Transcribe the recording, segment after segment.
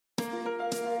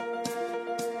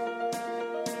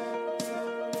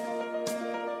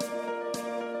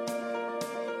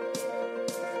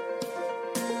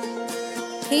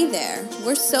Hey there,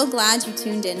 we're so glad you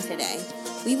tuned in today.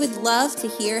 We would love to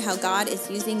hear how God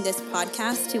is using this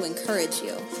podcast to encourage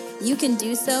you. You can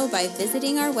do so by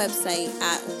visiting our website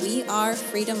at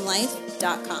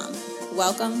wearefreedomlife.com.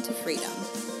 Welcome to freedom.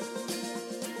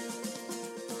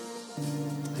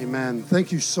 Amen.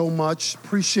 Thank you so much.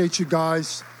 Appreciate you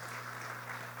guys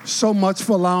so much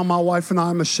for allowing my wife and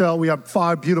I, Michelle. We have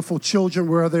 5 beautiful children.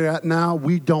 Where they're at now,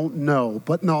 we don't know.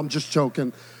 But no, I'm just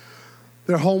joking.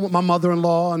 They're home with my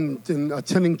mother-in-law and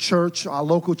attending church, our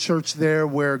local church there,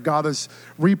 where God has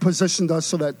repositioned us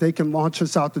so that they can launch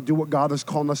us out to do what God has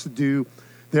called us to do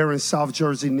there in South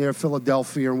Jersey near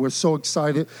Philadelphia. And we're so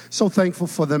excited, so thankful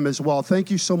for them as well.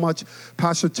 Thank you so much,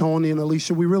 Pastor Tony and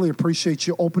Alicia. We really appreciate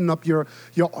you opening up your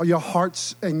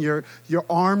hearts and your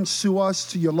arms to us,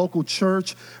 to your local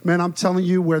church. Man, I'm telling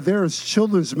you, where there is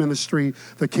children's ministry,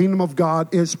 the kingdom of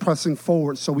God is pressing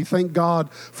forward. So we thank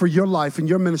God for your life and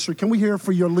your ministry. Can we hear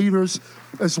for your leaders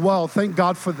as well? Thank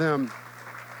God for them.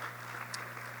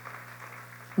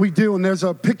 We do, and there's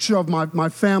a picture of my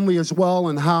family as well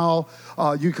and how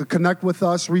you could connect with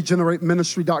us,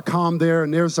 regenerateministry.com there,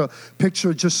 and there's a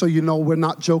picture just so you know we're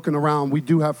not joking around. We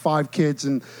do have 5 kids,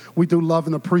 and we do love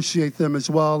and appreciate them as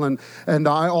well, and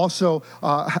I also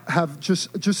have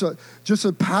just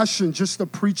a passion just to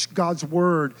preach God's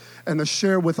word and to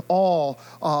share with all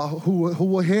who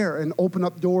will hear and open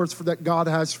up doors for that God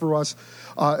has for us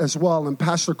as well. And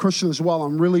Pastor Christian as well,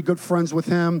 I'm really good friends with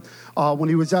him when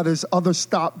he was at his other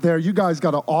stop there. You guys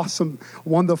got an awesome,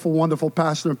 wonderful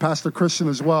pastor, and Pastor Christian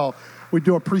as well. We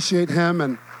do appreciate him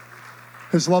and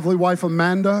his lovely wife,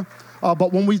 Amanda.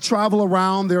 But when we travel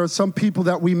around, there are some people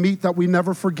that we meet that we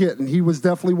never forget, and he was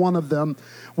definitely one of them.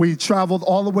 We traveled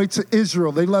all the way to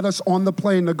Israel. They let us on the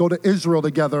plane to go to Israel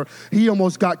together. He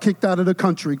almost got kicked out of the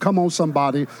country. Come on,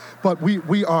 somebody. But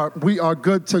we are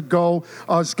good to go.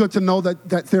 It's good to know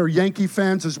that they're Yankee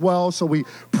fans as well, so we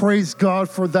praise God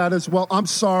for that as well. I'm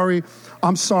sorry.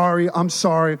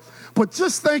 But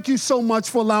just thank you so much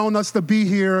for allowing us to be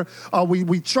here.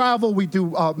 We travel. We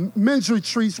do men's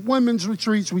retreats, women's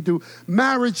retreats. We do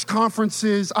marriage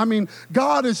conferences. I mean,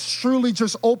 God has truly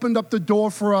just opened up the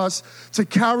door for us to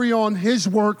carry on his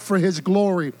work for his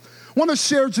glory. I want to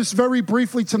share just very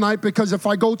briefly tonight, because if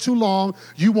I go too long,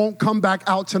 you won't come back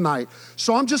out tonight.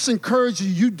 So I'm just encouraging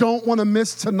you don't want to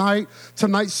miss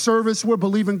tonight's service. We're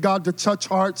believing God to touch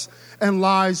hearts and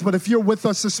lives. But if you're with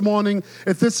us this morning,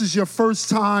 if this is your first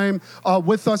time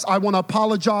with us, I want to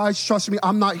apologize. Trust me,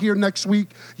 I'm not here next week.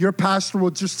 Your pastor will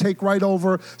just take right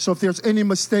over. So if there's any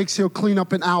mistakes, he'll clean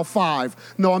up in aisle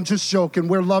 5. No, I'm just joking.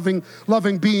 We're loving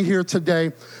being here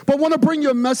today. But I want to bring you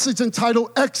a message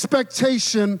entitled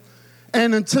Expectation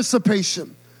and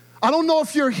Anticipation. I don't know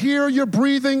if you're here, you're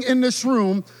breathing in this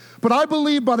room, but I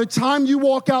believe by the time you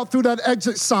walk out through that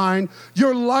exit sign,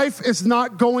 your life is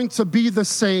not going to be the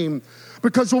same.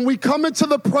 Because when we come into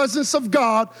the presence of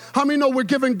God, how many know we're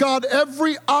giving God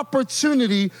every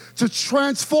opportunity to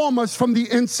transform us from the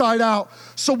inside out?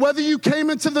 So whether you came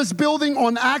into this building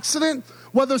on accident,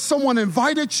 whether someone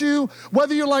invited you,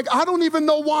 whether you're like, I don't even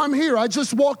know why I'm here. I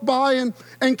just walked by and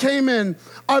came in.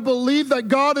 I believe that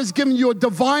God has given you a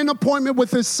divine appointment with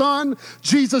his son,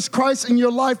 Jesus Christ, and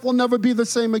your life will never be the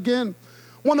same again.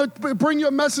 I want to bring you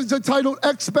a message entitled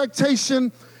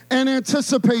Expectation and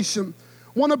Anticipation.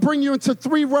 I want to bring you into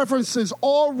 3 references,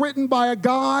 all written by a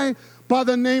guy by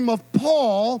the name of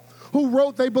Paul, who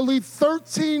wrote, they believe,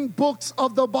 13 books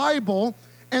of the Bible.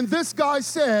 And this guy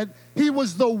said he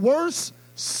was the worst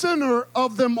sinner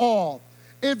of them all.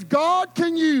 If God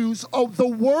can use the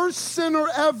worst sinner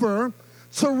ever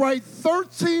to write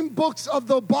 13 books of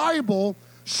the Bible,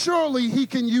 surely he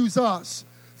can use us.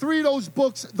 3 of those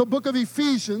books, the book of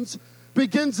Ephesians,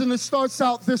 begins and it starts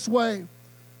out this way.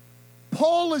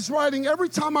 Paul is writing, every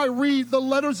time I read the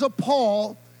letters of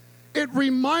Paul, it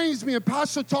reminds me, and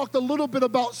Pastor talked a little bit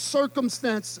about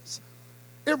circumstances.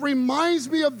 It reminds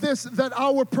me of this, that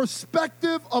our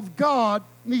perspective of God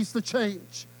needs to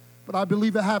change. But I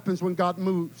believe it happens when God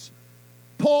moves.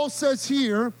 Paul says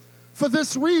here, for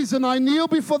this reason I kneel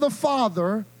before the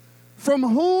Father, from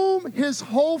whom his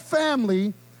whole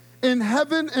family in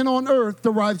heaven and on earth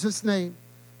derives its name.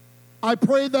 I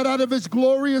pray that out of his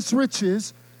glorious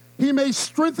riches, he may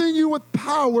strengthen you with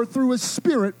power through his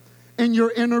Spirit in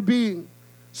your inner being,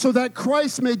 so that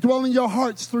Christ may dwell in your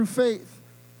hearts through faith.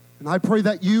 And I pray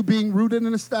that you, being rooted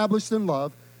and established in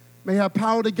love, may have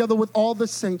power together with all the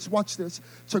saints, watch this,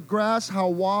 to grasp how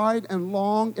wide and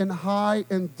long and high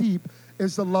and deep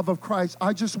is the love of Christ.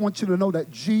 I just want you to know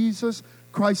that Jesus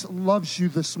Christ loves you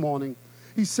this morning.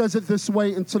 He says it this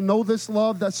way, and to know this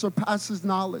love that surpasses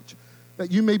knowledge,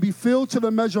 that you may be filled to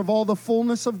the measure of all the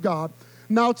fullness of God.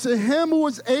 Now to him who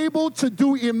is able to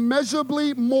do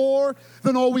immeasurably more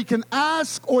than all we can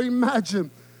ask or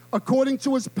imagine, according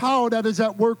to his power that is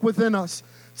at work within us.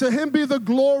 To him be the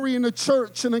glory in the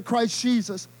church and in Christ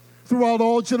Jesus throughout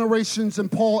all generations.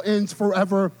 And Paul ends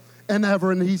forever and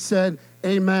ever. And he said,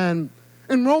 amen.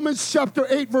 In Romans chapter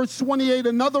 8, verse 28,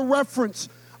 another reference.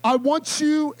 I want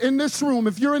you in this room,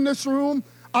 if you're in this room,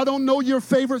 I don't know your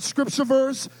favorite scripture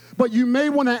verse, but you may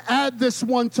want to add this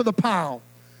one to the pile.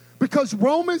 Because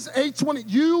Romans 8:20,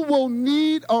 you will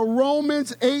need a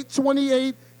Romans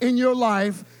 8:28 in your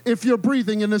life if you're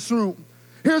breathing in this room.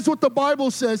 Here's what the Bible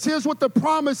says. Here's what the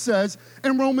promise says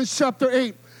in Romans chapter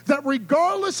 8. That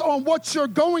regardless on what you're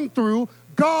going through,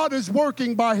 God is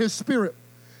working by his Spirit.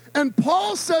 And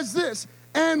Paul says this,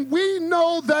 and we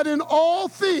know that in all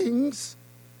things,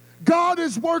 God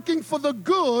is working for the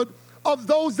good of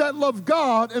those that love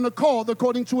God and are called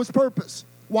according to his purpose.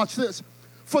 Watch this.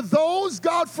 For those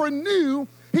God foreknew,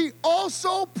 he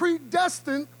also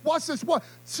predestined, watch this, what?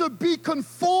 To be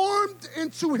conformed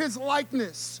into his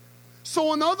likeness.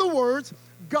 So in other words,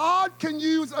 God can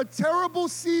use a terrible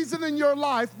season in your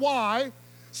life. Why?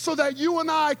 So that you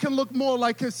and I can look more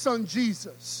like his son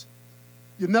Jesus.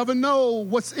 You never know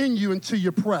what's in you until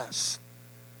you're pressed.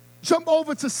 Jump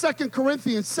over to 2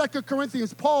 Corinthians. 2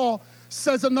 Corinthians, Paul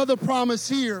says another promise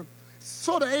here.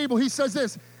 Sort of able, he says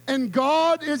this, and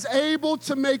God is able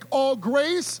to make all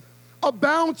grace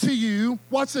abound to you,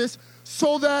 watch this,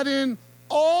 so that in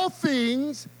all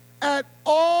things, at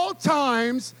all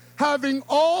times, having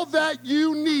all that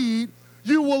you need,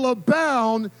 you will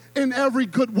abound in every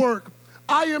good work.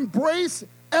 I embrace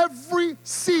every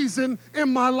season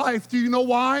in my life. Do you know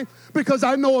why? Because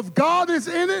I know if God is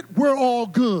in it, we're all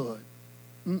good.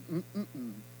 I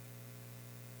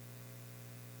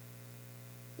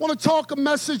want to talk a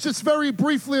message just very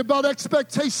briefly about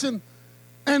expectation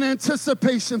and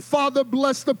anticipation. Father,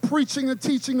 bless the preaching and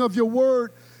teaching of your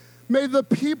word. May the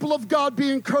people of God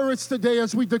be encouraged today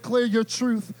as we declare your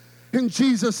truth in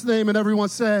Jesus' name. And everyone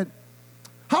said,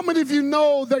 how many of you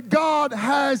know that God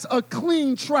has a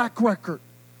clean track record?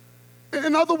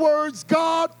 In other words,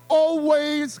 God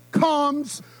always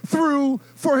comes through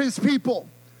for his people.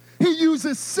 He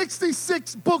uses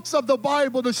 66 books of the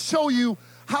Bible to show you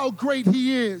how great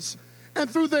he is. And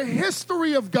through the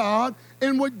history of God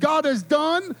and what God has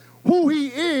done, who he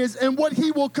is, and what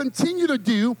he will continue to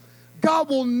do, God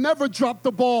will never drop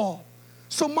the ball.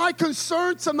 So my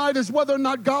concern tonight is whether or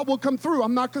not God will come through.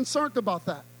 I'm not concerned about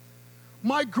that.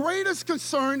 My greatest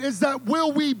concern is that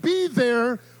will we be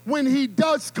there when he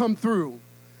does come through?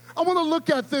 I want to look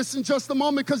at this in just a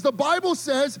moment because the Bible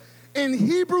says in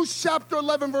Hebrews chapter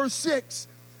 11 verse 6,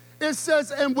 it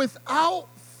says, and without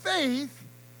faith,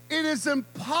 it is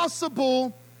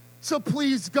impossible to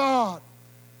please God.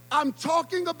 I'm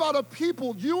talking about a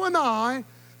people, you and I,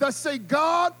 that say,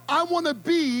 God, I want to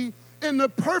be in the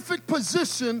perfect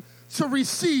position to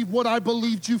receive what I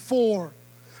believed you for.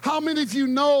 How many of you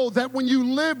know that when you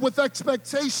live with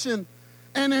expectation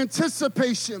and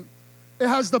anticipation, it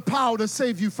has the power to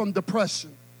save you from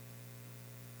depression?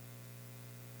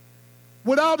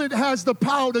 Without it, it has the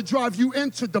power to drive you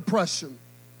into depression.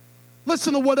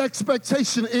 Listen to what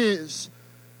expectation is.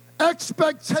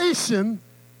 Expectation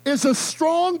is a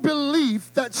strong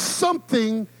belief that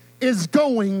something is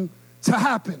going to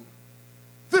happen.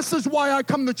 This is why I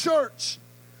come to church.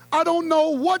 I don't know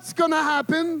what's going to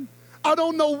happen. I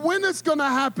don't know when it's going to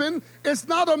happen. It's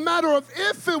not a matter of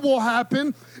if it will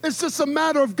happen. It's just a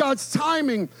matter of God's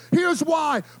timing. Here's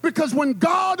why. Because when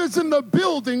God is in the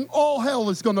building, all hell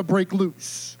is going to break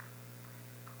loose.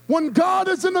 When God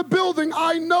is in the building,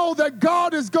 I know that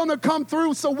God is going to come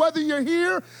through. So whether you're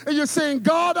here and you're saying,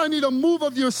 God, I need a move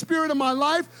of your spirit in my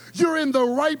life, you're in the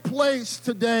right place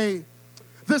today.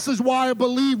 This is why I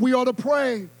believe we ought to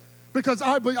pray. Because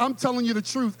I'm telling you the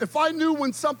truth. If I knew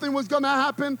when something was going to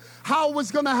happen, how it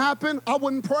was going to happen, I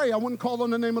wouldn't pray. I wouldn't call on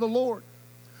the name of the Lord.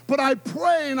 But I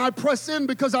pray and I press in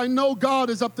because I know God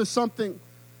is up to something.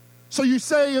 So you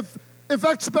say if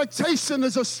expectation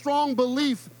is a strong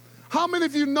belief, how many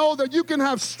of you know that you can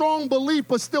have strong belief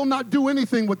but still not do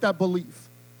anything with that belief?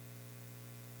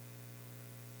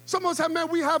 Some of us have, man,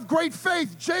 we have great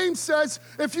faith. James says,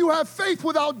 if you have faith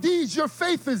without deeds, your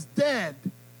faith is dead.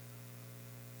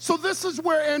 So this is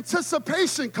where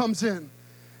anticipation comes in.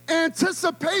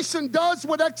 Anticipation does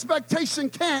what expectation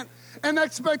can't, and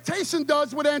expectation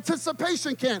does what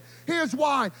anticipation can't. Here's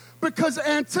why. Because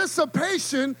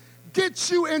anticipation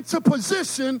gets you into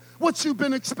position what you've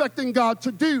been expecting God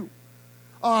to do.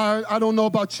 I don't know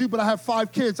about you, but I have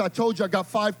 5 kids. I told you I got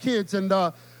 5 kids. And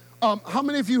how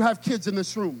many of you have kids in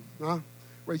this room? Huh?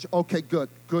 Okay, good,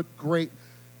 great.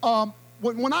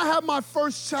 when I had my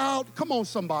first child, come on,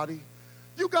 somebody.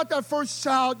 You got that first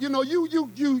child,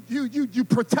 you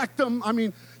protect them. I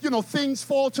mean, things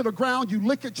fall to the ground. You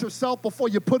lick it yourself before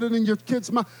you put it in your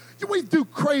kid's mouth. We do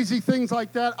crazy things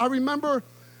like that. I remember,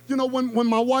 when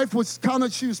my wife was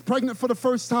she was pregnant for the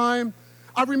first time.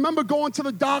 I remember going to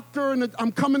the doctor, and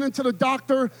I'm coming into the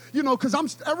doctor,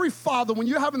 because every father, when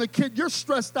you're having a kid, you're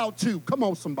stressed out too. Come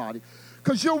on, somebody.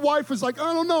 Because your wife is like,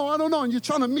 I don't know. And you're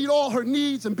trying to meet all her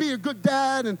needs and be a good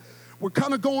dad. And we're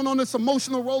kind of going on this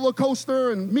emotional roller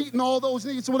coaster and meeting all those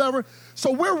needs or whatever.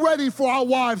 So we're ready for our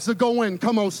wives to go in.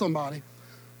 Come on, somebody.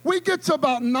 We get to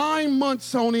about 9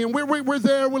 months, Tony, and we're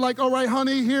there. We're like, all right,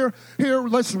 honey, here,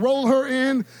 let's roll her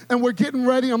in. And we're getting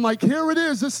ready. I'm like, here it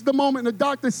is. This is the moment. And the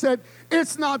doctor said,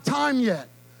 it's not time yet.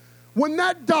 When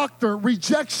that doctor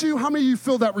rejects you, how many of you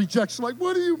feel that rejection? Like,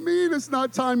 what do you mean it's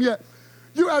not time yet?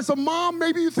 You, as a mom,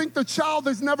 maybe you think the child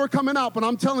is never coming out, but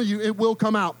I'm telling you, it will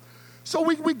come out. So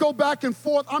we go back and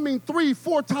forth,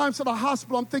 3-4 times to the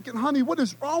hospital. I'm thinking, honey, what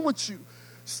is wrong with you?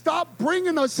 Stop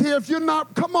bringing us here if you're not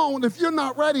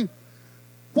ready.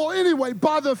 Well, anyway,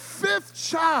 by the 5th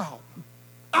child,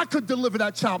 I could deliver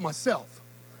that child myself.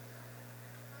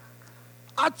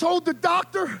 I told the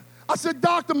doctor, I said,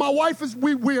 doctor, my wife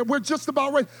we're just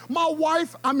about ready. My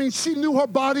wife, she knew her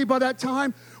body by that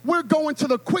time. We're going to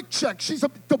the quick check.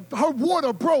 Her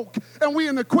water broke, and we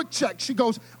in the quick check. She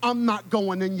goes, I'm not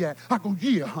going in yet. I go,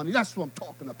 yeah, honey, that's what I'm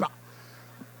talking about.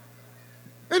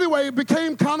 Anyway, it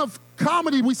became kind of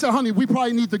comedy. We said, honey, we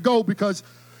probably need to go because,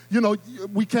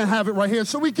 we can't have it right here.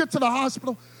 So we get to the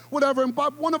hospital, whatever, and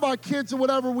one of our kids or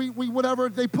whatever,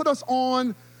 they put us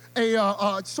on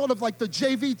a sort of like the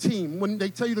JV team when they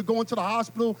tell you to go into the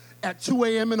hospital at 2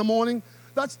 a.m. in the morning.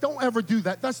 Don't ever do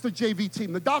that. That's the JV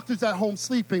team. The doctor's at home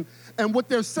sleeping, and what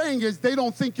they're saying is they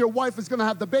don't think your wife is going to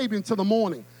have the baby until the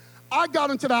morning. I got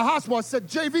into the hospital. I said,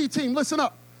 JV team, listen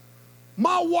up.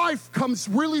 My wife comes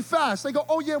really fast. They go,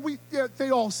 oh, yeah, they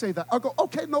all say that. I go,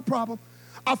 okay, no problem.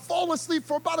 I fall asleep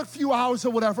for about a few hours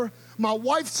or whatever. My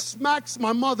wife smacks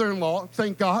my mother-in-law,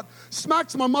 thank God,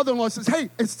 smacks my mother-in-law and says, hey,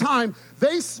 it's time.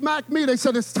 They smack me. They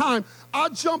said, it's time. I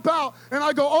jump out, and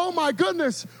I go, oh, my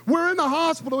goodness, we're in the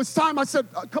hospital. It's time. I said,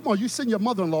 come on, you send your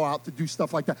mother-in-law out to do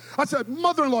stuff like that. I said,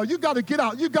 mother-in-law, you got to get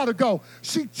out. You got to go.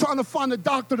 She's trying to find the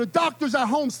doctor. The doctor's at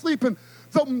home sleeping.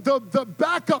 The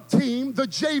backup team, the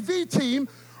JV team,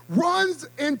 runs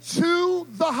into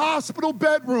the hospital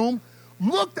bedroom,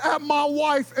 looked at my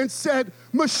wife and said,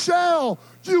 Michelle,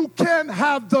 you can't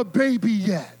have the baby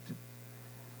yet.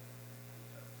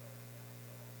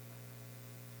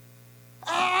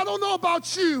 I don't know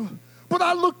about you, but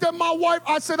I looked at my wife.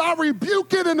 I said, I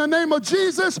rebuke it in the name of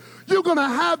Jesus. You're going to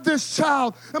have this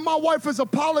child. And my wife is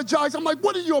apologizing. I'm like,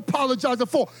 what are you apologizing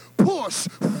for? Push,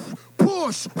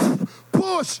 push,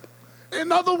 push.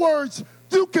 In other words,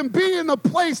 you can be in a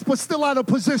place but still out of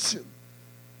position.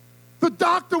 The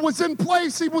doctor was in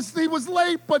place. He was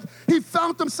late, but he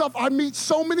found himself. I meet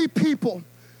so many people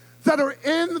that are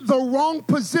in the wrong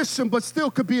position but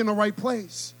still could be in the right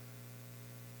place.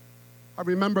 I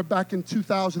remember back in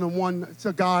 2001, it's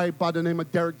a guy by the name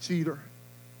of Derek Jeter.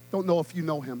 Don't know if you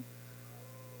know him.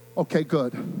 Okay,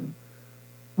 good.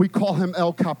 We call him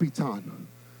El Capitan.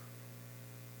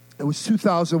 It was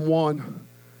 2001.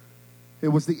 It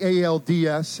was the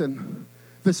ALDS, and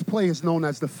this play is known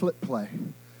as the flip play.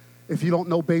 If you don't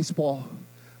know baseball,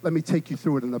 let me take you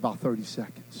through it in about 30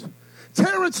 seconds.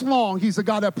 Terrence Long, he's a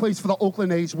guy that plays for the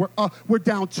Oakland A's. We're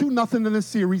down 2-0 in the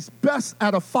series, best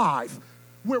out of 5.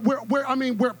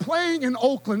 We're playing in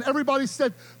Oakland. Everybody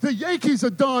said the Yankees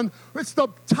are done. It's the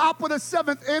top of the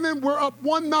 7th inning. We're up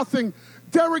 1-0.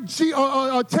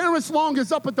 Terrence Long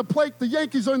is up at the plate. The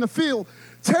Yankees are in the field.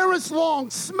 Terrence Long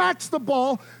smacks the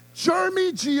ball.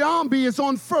 Jeremy Giambi is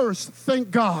on first, thank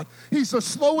God. He's the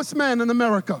slowest man in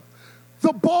America.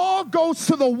 The ball goes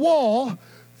to the wall.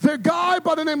 The guy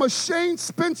by the name of Shane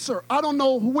Spencer, I don't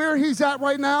know where he's at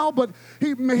right now, but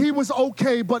he was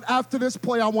okay. But after this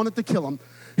play, I wanted to kill him.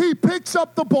 He picks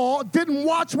up the ball, didn't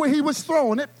watch where he was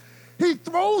throwing it. He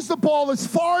throws the ball as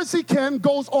far as he can,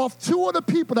 goes off 2 of the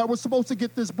people that were supposed to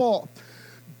get this ball.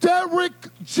 Derek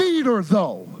Jeter,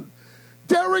 though.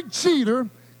 Derek Jeter,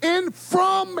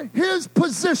 from his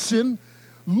position,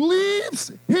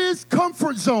 leaves his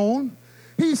comfort zone.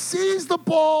 He sees the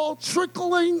ball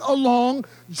trickling along.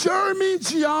 Jeremy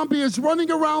Giambi is running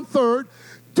around third.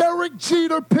 Derek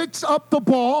Jeter picks up the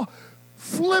ball,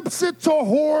 flips it to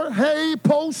Jorge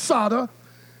Posada.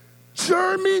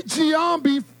 Jeremy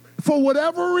Giambi, for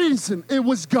whatever reason, it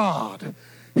was God.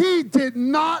 He did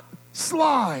not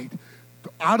slide.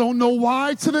 I don't know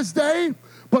why to this day,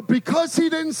 But because he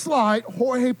didn't slide,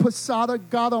 Jorge Posada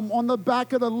got him on the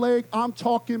back of the leg. I'm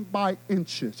talking by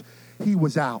inches. He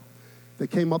was out. They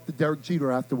came up to Derek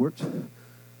Jeter afterwards.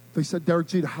 They said, Derek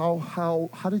Jeter, how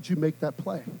did you make that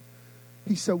play?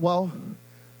 He said, well,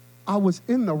 I was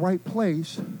in the right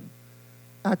place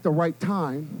at the right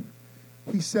time.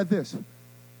 He said this,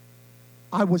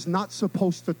 I was not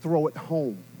supposed to throw it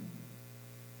home,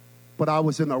 but I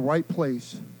was in the right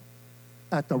place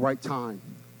at the right time.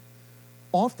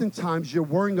 Oftentimes, you're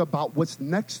worrying about what's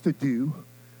next to do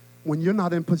when you're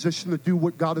not in position to do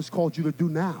what God has called you to do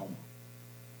now.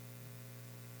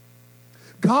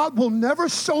 God will never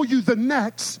show you the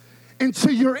next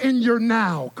until you're in your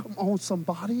now. Come on,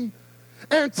 somebody.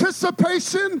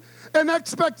 Anticipation and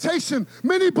expectation.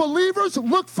 Many believers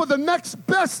look for the next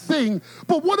best thing.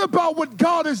 But what about what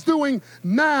God is doing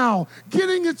now?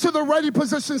 Getting into the ready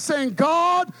position, saying,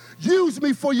 God, use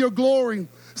me for your glory.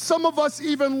 Some of us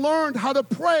even learned how to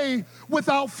pray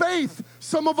without faith.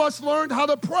 Some of us learned how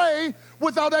to pray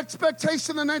without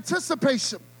expectation and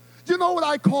anticipation. You know what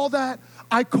I call that?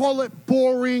 I call it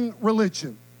boring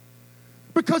religion.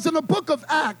 Because in the book of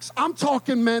Acts, I'm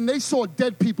talking, man, they saw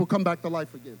dead people come back to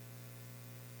life again.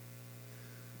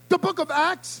 The book of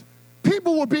Acts,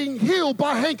 people were being healed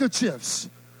by handkerchiefs.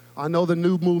 I know the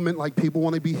new movement, like people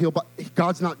want to be healed, but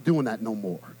God's not doing that no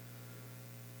more.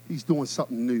 He's doing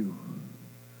something new.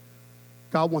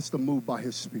 God wants to move by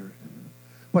his Spirit.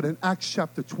 But in Acts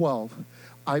chapter 12,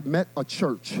 I met a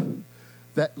church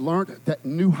that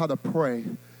knew how to pray,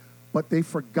 but they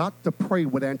forgot to pray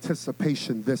with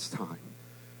anticipation this time.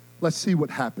 Let's see what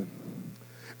happened.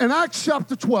 In Acts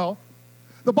chapter 12,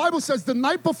 the Bible says the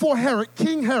night before Herod,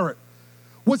 King Herod,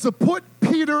 was to put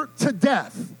Peter to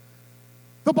death.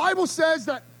 The Bible says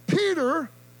that Peter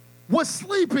was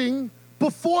sleeping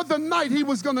before the night he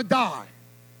was going to die.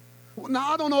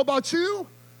 Now, I don't know about you,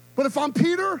 but if I'm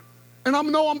Peter and I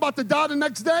know I'm about to die the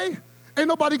next day, ain't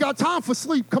nobody got time for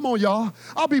sleep. Come on, y'all.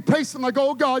 I'll be pacing like,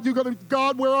 oh, God,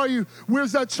 God, where are you?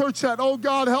 Where's that church at? Oh,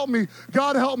 God, help me.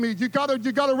 God, help me. You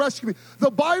gotta rescue me.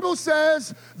 The Bible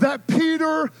says that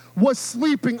Peter was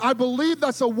sleeping. I believe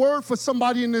that's a word for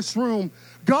somebody in this room.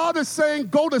 God is saying,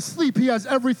 go to sleep. He has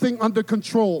everything under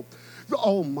control.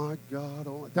 Oh, my God.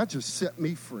 Oh, that just set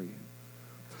me free.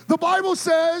 The Bible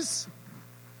says,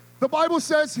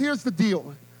 here's the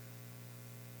deal.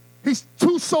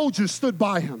 Two soldiers stood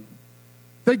by him.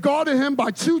 They guarded him by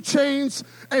 2 chains,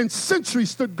 and sentries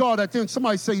stood guard at them.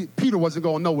 Somebody say Peter wasn't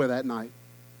going nowhere that night.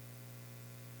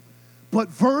 But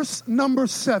verse number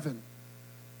 7.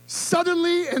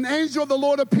 Suddenly an angel of the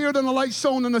Lord appeared and a light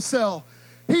shone in the cell.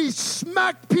 He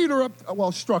smacked Peter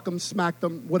up, struck him, smacked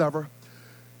him, whatever.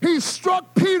 He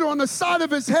struck Peter on the side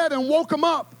of his head and woke him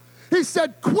up. He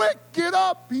said, quick, get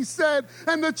up, he said.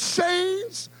 And the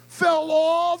chains fell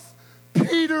off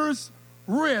Peter's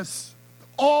wrists,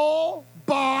 all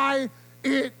by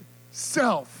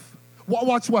itself.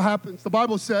 Watch what happens. The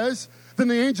Bible says, then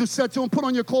the angel said to him, put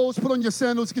on your clothes, put on your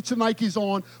sandals, get your Nikes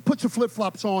on, put your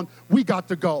flip-flops on. We got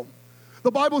to go.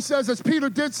 The Bible says, as Peter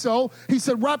did so, he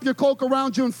said, wrap your cloak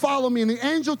around you and follow me. And the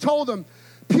angel told him,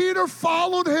 Peter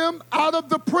followed him out of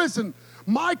the prison.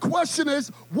 My question is,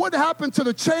 what happened to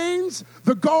the chains,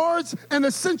 the guards, and the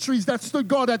sentries that stood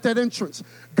guard at that entrance?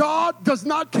 God does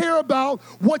not care about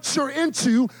what you're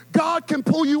into. God can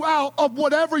pull you out of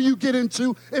whatever you get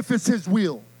into if it's his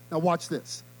will. Now watch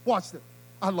this. Watch this.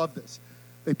 I love this.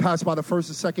 They passed by the first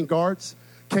and second guards,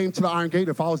 came to the iron gate.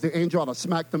 If I was the angel, I'd have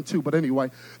smacked them too. But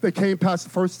anyway, they came past the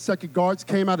first and second guards,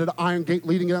 came out of the iron gate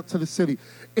leading up to the city.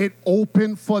 It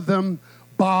opened for them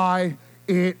by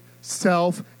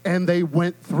itself, and they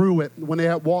went through it. When they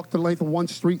had walked the length of one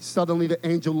street, suddenly the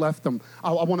angel left them.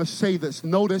 I want to say this.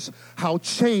 Notice how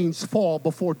chains fall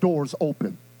before doors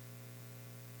open.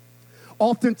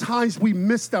 Oftentimes we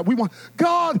miss that. We want,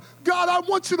 God, I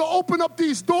want you to open up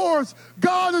these doors.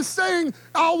 God is saying,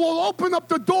 I will open up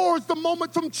the doors the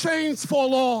moment some chains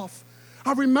fall off.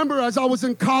 I remember as I was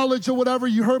in college or whatever,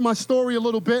 you heard my story a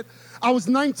little bit. I was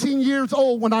 19 years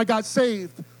old when I got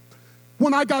saved.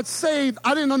 When I got saved,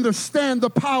 I didn't understand the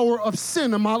power of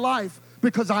sin in my life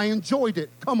because I enjoyed it.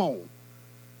 Come on.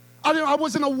 I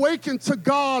wasn't awakened to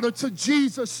God or to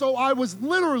Jesus, so I was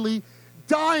literally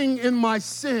dying in my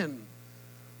sin.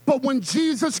 But when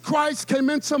Jesus Christ came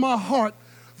into my heart,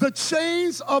 the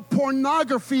chains of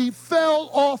pornography fell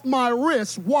off my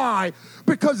wrist. Why?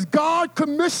 Because God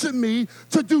commissioned me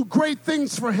to do great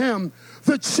things for him.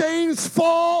 The chains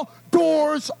fall,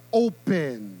 doors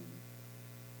open.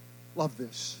 Love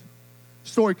this.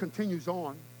 Story continues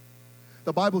on.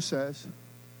 The Bible says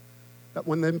that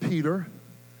when then Peter,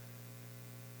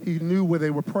 he knew where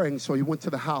they were praying, so he went to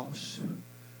the house.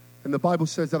 And the Bible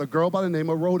says that a girl by the name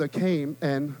of Rhoda came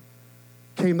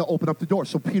to open up the door.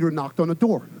 So Peter knocked on the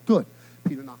door. Good.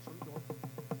 Peter knocks on the door.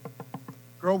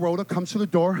 Girl Rhoda comes to the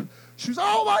door. She's,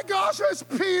 oh my gosh, it's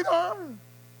Peter.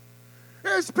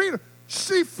 It's Peter.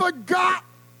 She forgot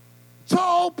to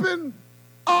open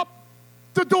up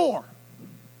the door.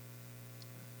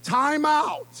 Time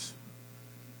out.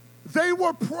 They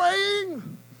were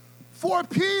praying for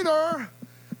Peter,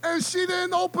 and she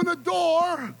didn't open the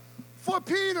door for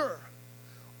Peter.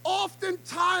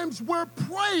 Oftentimes we're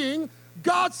praying,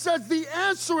 God says the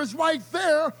answer is right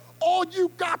there. All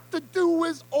you got to do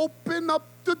is open up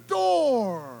the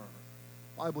door.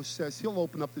 The Bible says he'll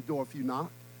open up the door if you knock.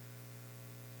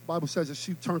 The Bible says that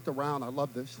she turned around. I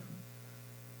love this.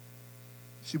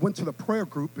 She went to the prayer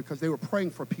group because they were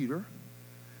praying for Peter.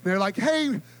 They're like,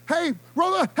 hey,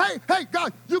 brother, hey,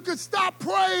 God, you can stop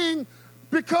praying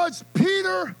because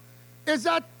Peter is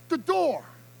at the door.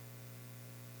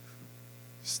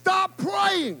 Stop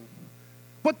praying.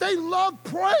 But they love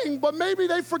praying, but maybe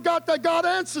they forgot that God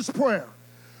answers prayer.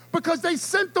 Because they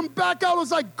sent them back out. It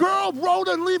was like, girl,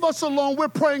 Rhoda, leave us alone. We're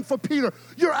praying for Peter.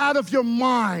 You're out of your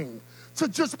mind to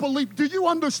just believe. Do you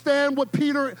understand what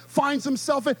Peter finds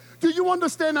himself in? Do you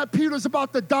understand that Peter's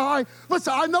about to die?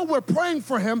 Listen, I know we're praying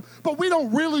for him, but we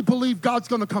don't really believe God's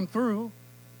going to come through.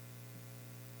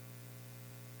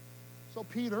 So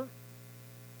Peter,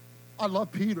 I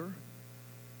love Peter.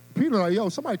 Peter's like, yo,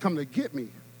 somebody come to get me.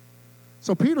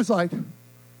 So Peter's like,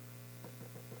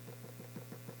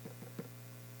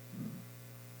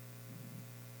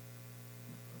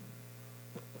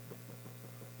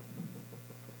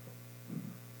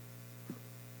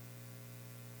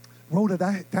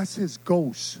 Rhoda, that's his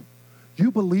ghost.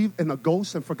 You believe in a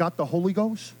ghost and forgot the Holy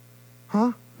Ghost?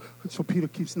 Huh? So Peter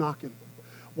keeps knocking.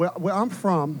 Where I'm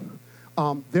from,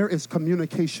 there is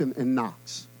communication in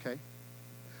knocks, okay?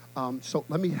 So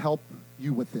let me help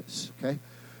you with this, okay?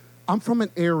 I'm from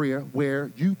an area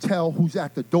where you tell who's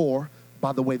at the door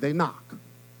by the way they knock,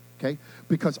 okay?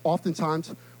 Because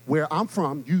oftentimes where I'm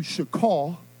from, you should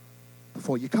call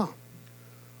before you come.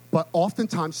 But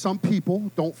oftentimes some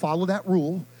people don't follow that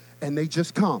rule and they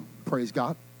just come, praise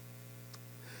God.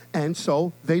 And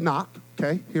so they knock,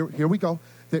 okay? Here we go.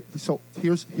 So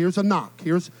here's a knock.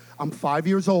 I'm 5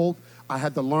 years old. I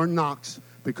had to learn knocks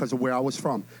because of where I was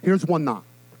from. Here's one knock.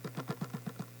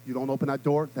 You don't open that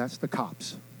door, that's the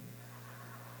cops.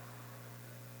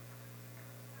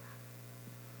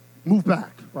 Move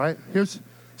back, right?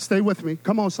 Stay with me.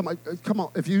 Come on, somebody. Come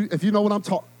on. If you know what I'm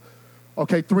talking.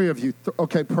 Okay, 3 of you.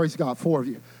 Okay, praise God, 4 of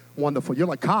you. Wonderful. You're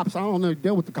like, cops, I don't know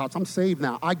deal with the cops. I'm saved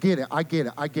now. I get it.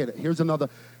 Here's another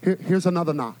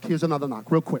knock. Here's another knock,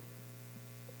 real quick.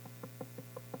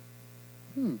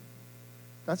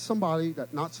 That's somebody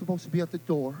that's not supposed to be at the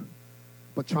door,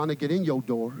 but trying to get in your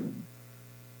door.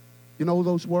 You know who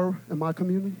those were in my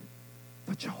community?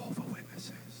 The Jehovah's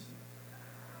Witnesses.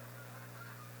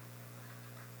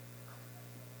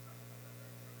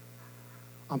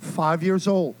 I'm 5 years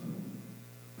old.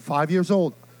 5 years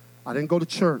old. I didn't go to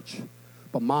church,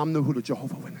 but Mom knew who the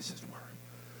Jehovah's Witnesses were.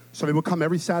 So they would come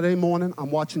every Saturday morning.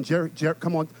 I'm watching Jerry,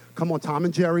 come on, Tom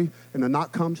and Jerry, and the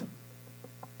knock comes.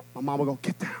 My mom would go,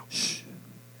 get down, shh.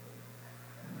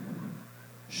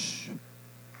 Shh.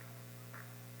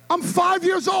 I'm 5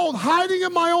 years old, hiding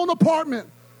in my own apartment.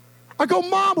 I go,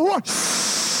 Mom, who are,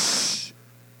 shh.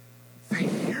 They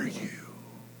hear you.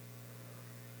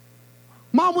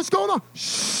 Mom, what's going on?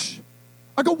 Shh.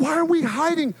 I go, why are we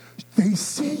hiding? They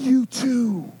see you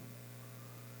too.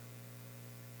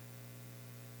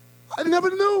 I never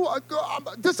knew.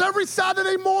 Just every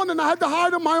Saturday morning, I had to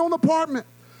hide in my own apartment.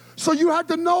 So you had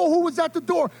to know who was at the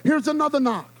door. Here's another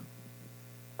knock.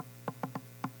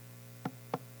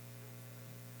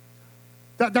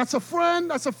 That's a friend.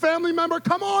 That's a family member.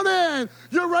 Come on in.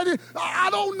 You're ready. I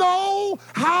don't know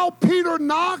how Peter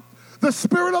knocked. The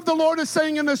Spirit of the Lord is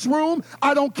saying in this room,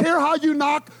 I don't care how you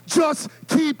knock, just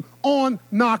keep on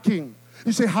knocking.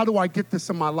 You say, how do I get this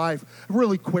in my life?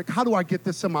 Really quick, how do I get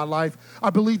this in my life?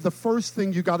 I believe the first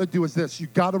thing you got to do is this. You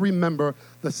got to remember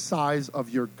the size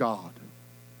of your God.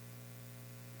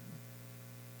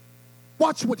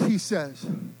 Watch what he says.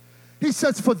 He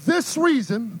says, for this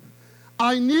reason,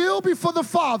 I kneel before the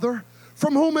Father,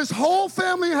 from whom his whole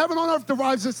family in heaven and on earth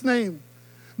derives its name.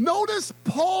 Notice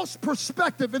Paul's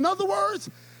perspective. In other words,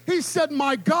 he said,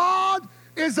 my God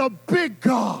is a big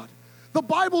God. The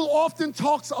Bible often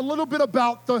talks a little bit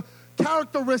about the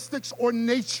characteristics or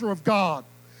nature of God.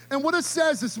 And what it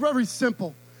says is very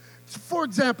simple. For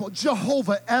example,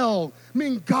 Jehovah El,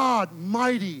 meaning God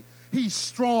mighty. He's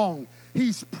strong.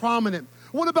 He's prominent.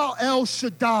 What about El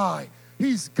Shaddai?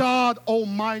 He's God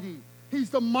Almighty. He's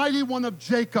the mighty one of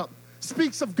Jacob.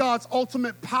 Speaks of God's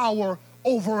ultimate power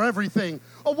over everything.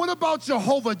 Or what about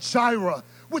Jehovah Jireh,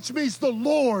 which means the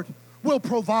Lord will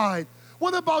provide?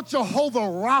 What about Jehovah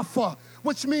Rapha,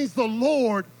 which means the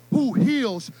Lord who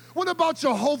heals? What about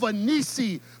Jehovah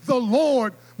Nisi, the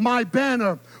Lord my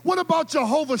banner? What about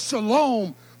Jehovah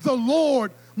Shalom, the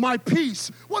Lord my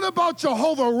peace? What about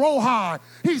Jehovah Rohi?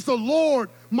 He's the Lord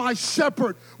my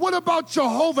shepherd. What about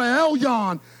Jehovah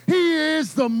Elyon? He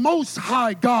is the Most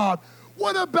High God.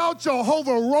 What about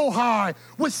Jehovah Rohi,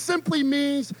 which simply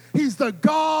means he's the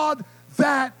God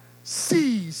that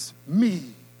sees me.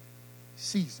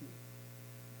 Sees me.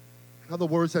 In other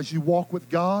words, as you walk with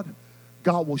God,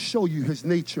 God will show you his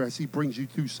nature as he brings you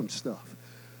through some stuff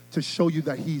to show you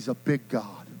that he's a big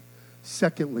God.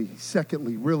 Secondly,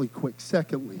 really quick,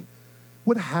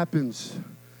 what happens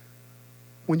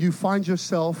when you find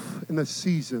yourself in a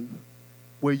season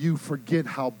where you forget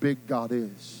how big God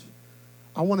is?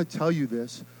 I want to tell you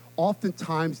this.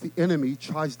 Oftentimes the enemy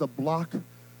tries to block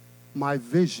my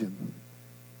vision,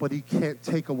 but he can't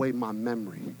take away my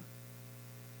memory.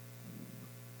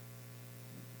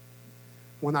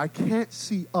 When I can't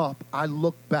see up, I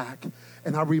look back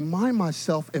and I remind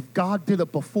myself, if God did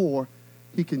it before,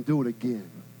 he can do it again.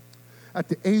 At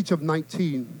the age of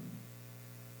 19,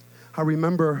 I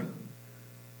remember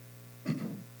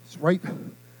it's right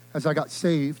as I got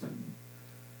saved,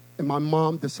 and my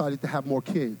mom decided to have more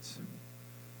kids.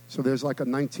 So there's like a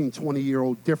 19,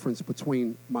 20-year-old difference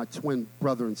between my twin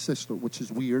brother and sister, which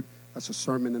is weird. That's a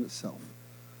sermon in itself.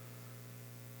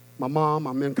 My mom,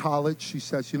 I'm in college, she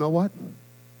says, you know what?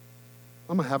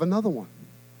 I'm going to have another one.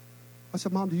 I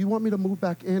said, Mom, do you want me to move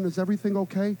back in? Is everything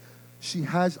okay? She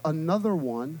has another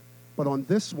one, but on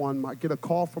this one, I get a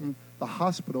call from the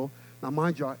hospital. Now,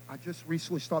 mind you, I just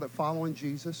recently started following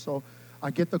Jesus, so I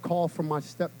get the call from my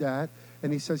stepdad,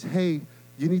 and he says, hey,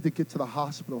 you need to get to the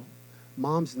hospital.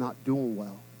 Mom's not doing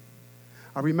well.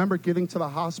 I remember getting to the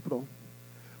hospital.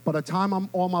 By the time I'm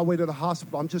on my way to the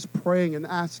hospital, I'm just praying and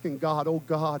asking God, oh,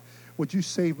 God, would you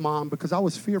save Mom? Because I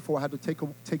was fearful I had to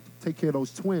take care of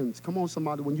those twins. Come on,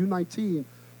 somebody. When you're 19,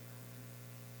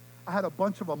 I had a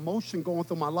bunch of emotion going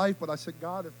through my life, but I said,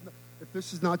 God, if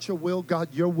this is not your will, God,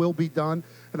 your will be done.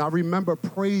 And I remember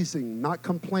praising, not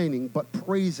complaining, but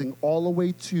praising all the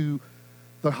way to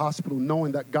the hospital,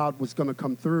 knowing that God was going to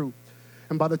come through.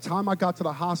 And by the time I got to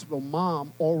the hospital,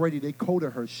 Mom, already they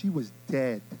coded her. She was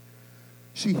dead.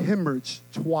 She hemorrhaged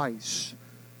twice.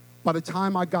 By the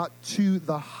time I got to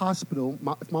the hospital,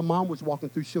 if my mom was walking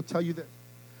through, she'll tell you this.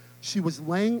 She was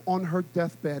laying on her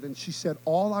deathbed, and she said,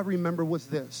 all I remember was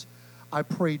this. I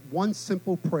prayed one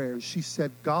simple prayer. She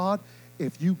said, God,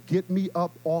 if you get me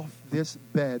up off this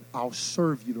bed, I'll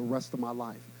serve you the rest of my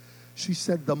life. She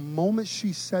said the moment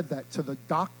she said that, to the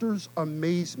doctor's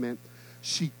amazement,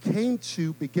 she came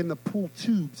to begin to pull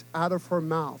tubes out of her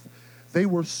mouth. They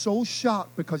were so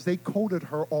shocked because they coded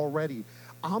her already.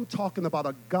 I'm talking about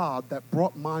a God that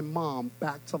brought my mom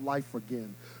back to life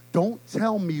again. Don't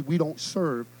tell me we don't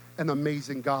serve an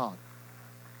amazing God.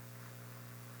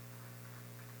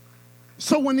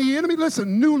 So when the enemy,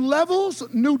 listen, new levels,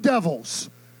 new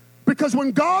devils. Because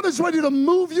when God is ready to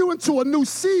move you into a new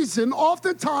season,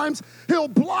 oftentimes he'll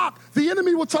block. The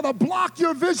enemy will try to block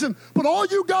your vision. But all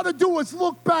you got to do is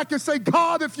look back and say,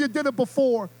 God, if you did it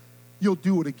before, you'll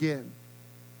do it again.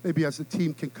 Maybe as the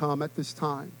team can come at this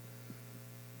time.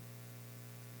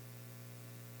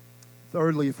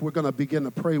 Thirdly, if we're going to begin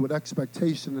to pray with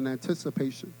expectation and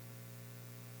anticipation,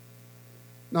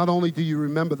 not only do you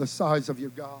remember the size of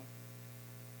your God,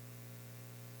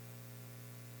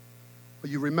 but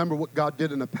you remember what God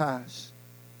did in the past.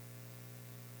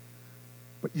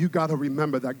 But you got to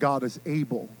remember that God is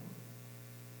able.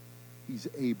 He's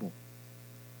able.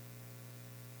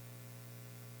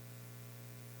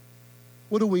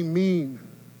 What do we mean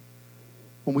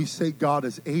when we say God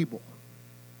is able?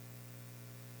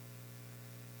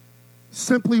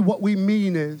 Simply what we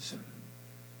mean is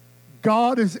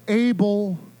God is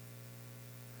able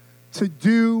to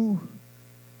do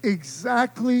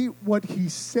exactly what he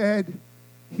said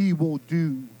he will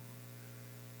do.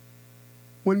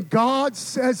 When God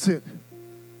says it,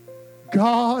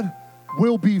 God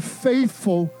will be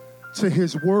faithful to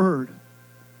his word.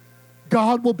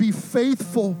 God will be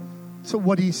faithful to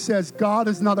what he says. God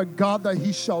is not a God that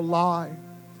he shall lie.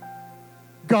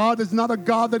 God is not a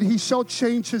God that he shall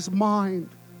change his mind.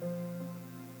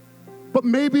 But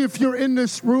maybe if you're in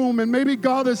this room and maybe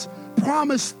God has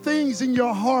promised things in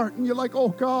your heart and you're like, oh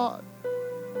God,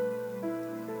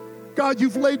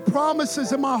 you've laid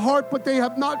promises in my heart, but they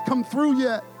have not come through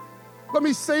yet. Let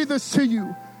me say this to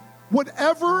you.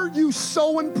 Whatever you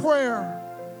sow in prayer,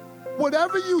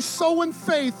 whatever you sow in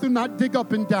faith, do not dig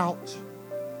up in doubt.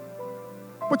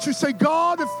 But you say,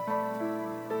 God, if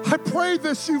I pray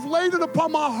this, you've laid it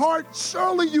upon my heart,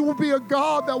 surely you will be a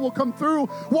God that will come through.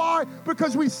 Why?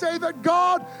 Because we say that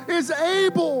God is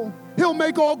able. He'll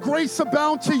make all grace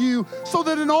abound to you, so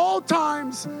that in all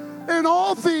times, in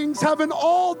all things, having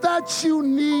all that you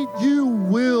need, you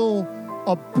will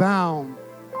abound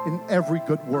in every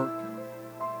good work.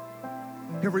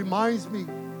 It reminds me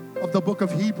of the book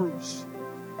of Hebrews.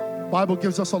 The Bible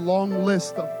gives us a long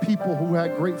list of people who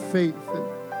had great faith and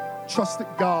trusted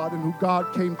God and who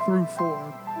God came through for.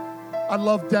 I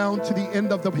love down to the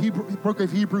end of the book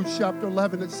of Hebrews chapter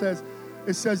 11. It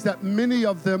says that many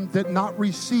of them did not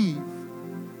receive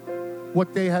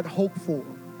what they had hoped for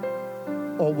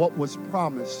or what was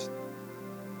promised.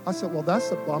 I said, well,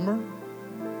 that's a bummer.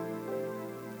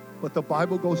 But the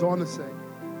Bible goes on to say,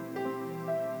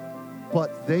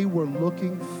 but they were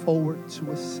looking forward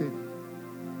to a city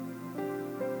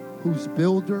whose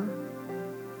builder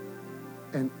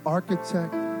and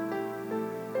architect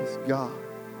is God.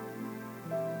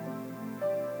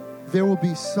 There will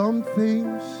be some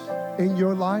things in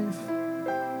your life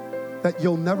that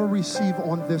you'll never receive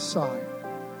on this side,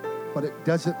 but it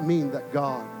doesn't mean that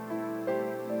God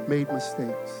made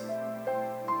mistakes.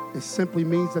 It simply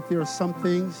means that there are some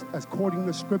things, according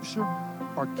to Scripture,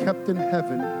 are kept in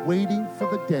heaven, waiting for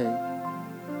the day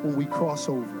when we cross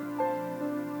over.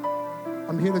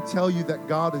 I'm here to tell you that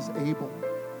God is able.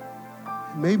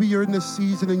 Maybe you're in this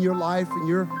season in your life and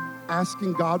you're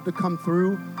asking God to come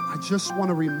through. I just want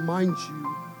to remind you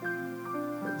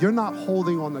that you're not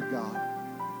holding on to God.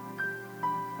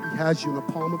 He has you in the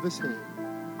palm of his hand.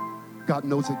 God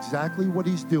knows exactly what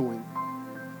he's doing.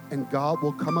 And God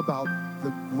will come about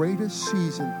the greatest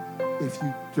season if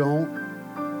you don't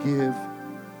give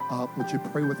up. Would you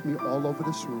pray with me all over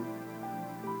this room?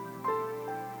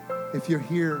 If you're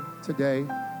here today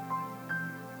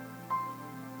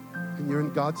and you're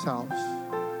in God's house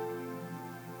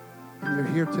and you're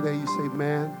here today, you say,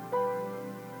 man,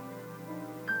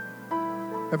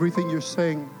 everything you're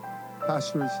saying,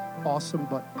 Pastor, is awesome,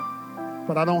 but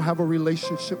I don't have a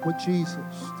relationship with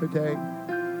Jesus today.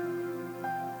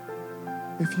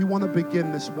 If you want to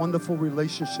begin this wonderful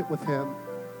relationship with him,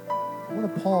 I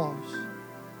want to pause.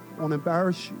 I won't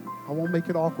embarrass you. I won't make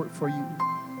it awkward for you.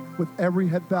 With every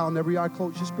head bowed and every eye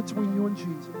closed, just between you and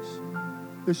Jesus.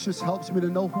 This just helps me to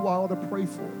know who I ought to pray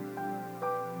for.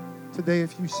 Today,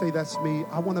 if you say that's me,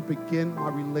 I want to begin my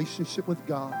relationship with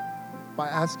God by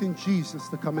asking Jesus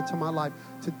to come into my life.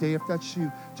 Today, if that's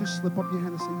you, just slip up your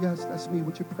hand and say, yes, that's me.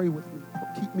 Would you pray with me?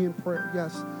 Keep me in prayer.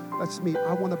 Yes, that's me.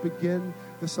 I want to begin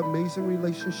this amazing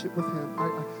relationship with him.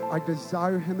 I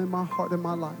desire him in my heart and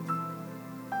my life.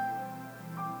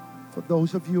 For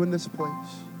those of you in this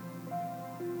place,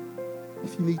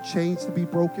 if you need chains to be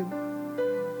broken,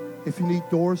 if you need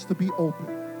doors to be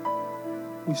opened,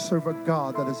 we serve a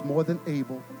God that is more than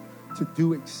able to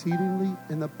do exceedingly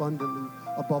and abundantly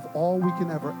above all we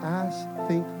can ever ask,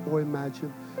 think, or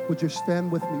imagine. Would you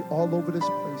stand with me all over this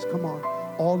place? Come on,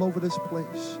 all over this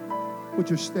place. Would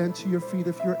you stand to your feet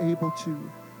if you're able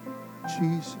to?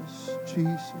 Jesus,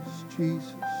 Jesus,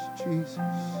 Jesus, Jesus.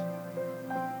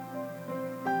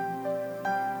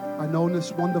 I know in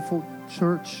this wonderful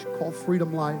church called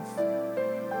Freedom Life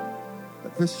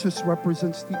that this just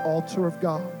represents the altar of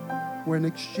God, where an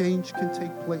exchange can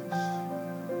take place,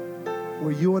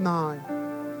 where you and I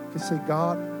can say,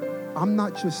 God, I'm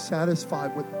not just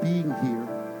satisfied with being here.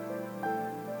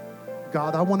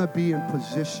 God, I want to be in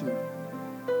position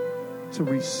to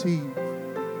receive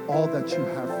all that you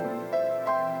have for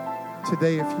me.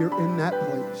 Today, if you're in that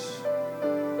place,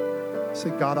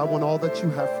 say, God, I want all that you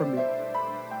have for me.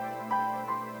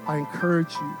 I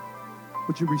encourage you,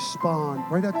 would you respond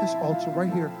right at this altar,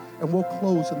 right here, and we'll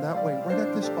close in that way, right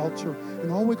at this altar.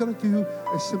 And all we're going to do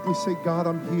is simply say, God,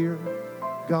 I'm here.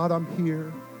 God, I'm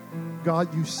here.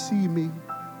 God, you see me.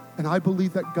 And I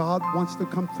believe that God wants to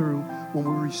come through when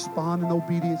we respond in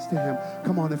obedience to him.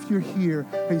 Come on, if you're here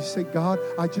and you say, God,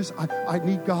 I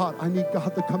need God. I need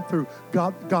God to come through.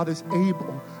 God is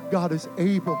able. God is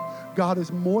able. God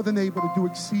is more than able to do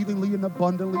exceedingly and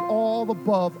abundantly, all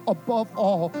above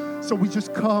all. So we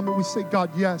just come and we say, God,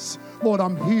 yes, Lord,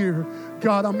 I'm here.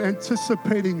 God, I'm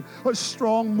anticipating a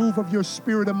strong move of your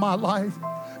spirit in my life.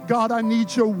 God, I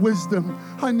need your wisdom.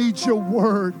 I need your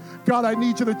word. God, I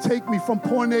need you to take me from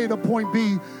point A to point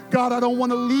B. God, I don't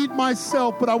want to lead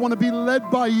myself, but I want to be led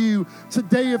by you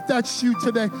today, if that's you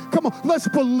today. Come on, let's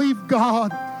believe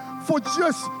God for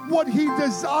just what he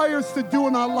desires to do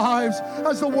in our lives.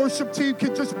 As the worship team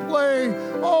can just play,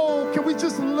 oh, can we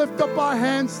just lift up our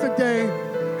hands today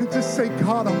and just say,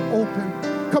 God, I'm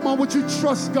open. Come on, would you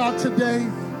trust God today?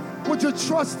 Would you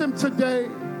trust him today?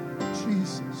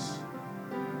 Jesus.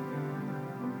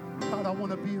 God, I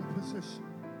want to be in position.